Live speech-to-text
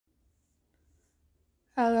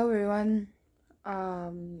Hello everyone.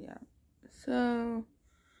 Yeah. So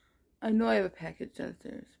I know I have a package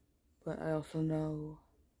downstairs, but I also know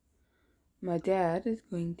my dad is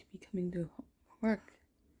going to be coming to work,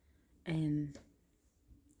 and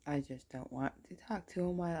I just don't want to talk to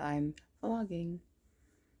him while I'm vlogging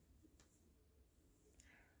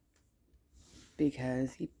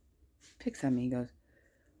because he picks on me. He goes,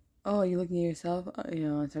 "Oh, you looking at yourself?"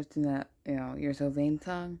 And starts in that, "You're so vain"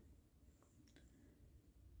 song.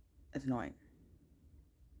 It's annoying.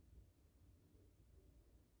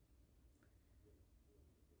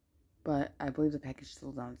 But I believe the package is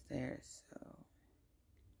still downstairs, so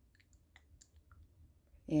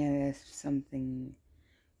yeah, there's something's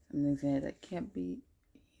in it that can't be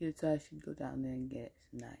heated, so I should go down there and get it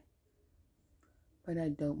tonight. But I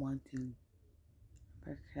don't want to. I'm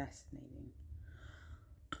procrastinating.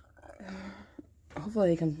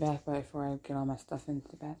 Hopefully he comes back before I get all my stuff into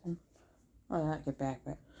the bathroom. Or not get back,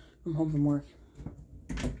 but I'm home from work.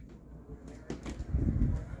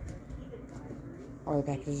 All the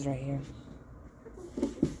packages right here.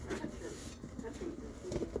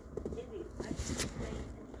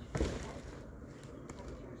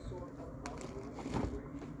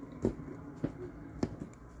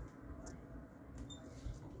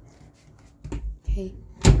 Hey,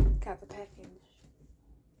 got the package.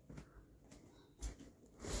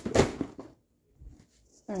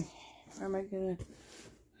 Alright, where am I gonna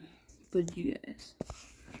put you guys?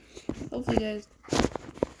 Hopefully you guys.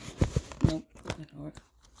 Nope, that's not gonna work.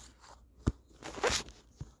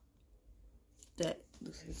 That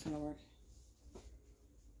looks like it's gonna work.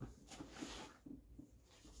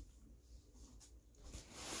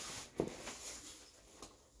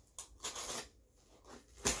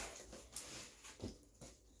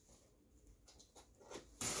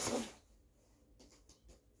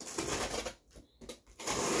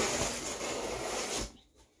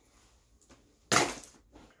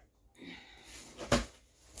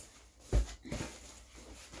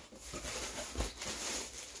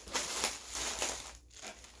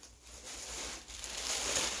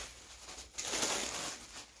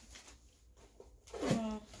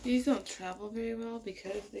 These don't travel very well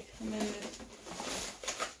because they come in this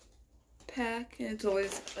pack and it's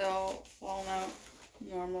always all falling out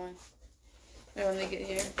normally right when they get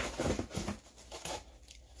here.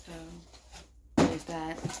 So there's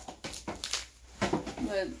that.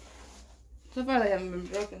 But so far they haven't been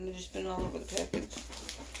broken, they've just been all over the package.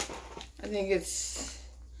 I think it's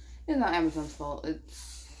not Amazon's fault.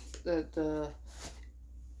 It's the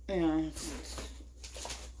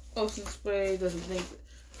Ocean Spray doesn't think.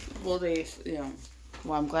 Well,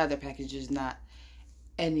 I'm glad their package is not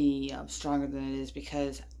any stronger than it is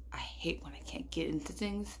because I hate when I can't get into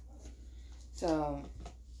things. So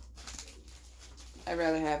I'd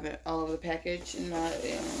rather have it all over the package and not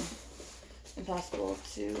impossible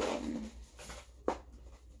to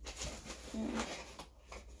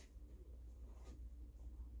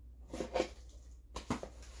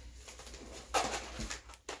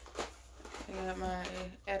I got my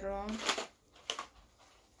Adderall.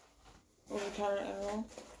 Over-the-counter Adderall.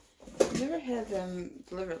 I've never had them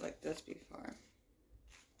delivered like this before.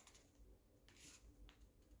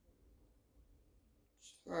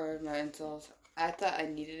 For my insoles. I thought I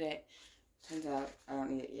needed it. Turns out I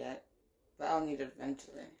don't need it yet. But I'll need it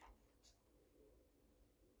eventually.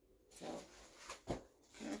 So,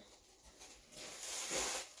 okay.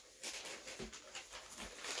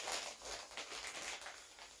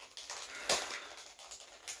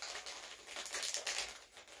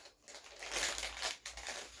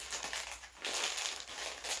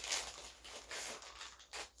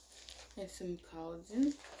 Here's some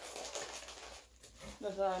collagen.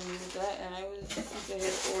 I thought I needed that, and since I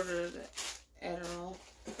had ordered Adderall,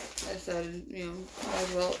 I decided, might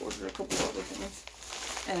as well order a couple other things.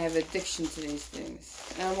 And I have addiction to these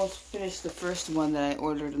things. I almost finished the first one that I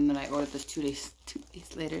ordered, and then I ordered this 2 days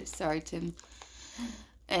later. Sorry, Tim.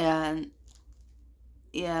 And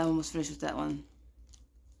yeah, I almost finished with that one.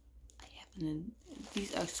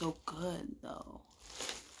 These are so good, though.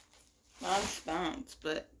 Non-spons,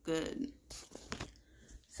 but good.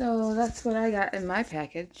 So that's what I got in my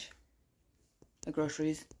package. The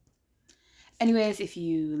groceries. Anyways, if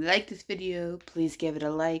you like this video, please give it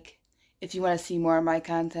a like. If you want to see more of my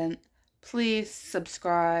content, please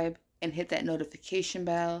subscribe and hit that notification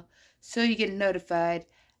bell so you get notified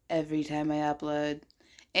every time I upload.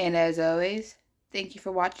 And as always, thank you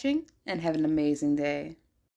for watching and have an amazing day.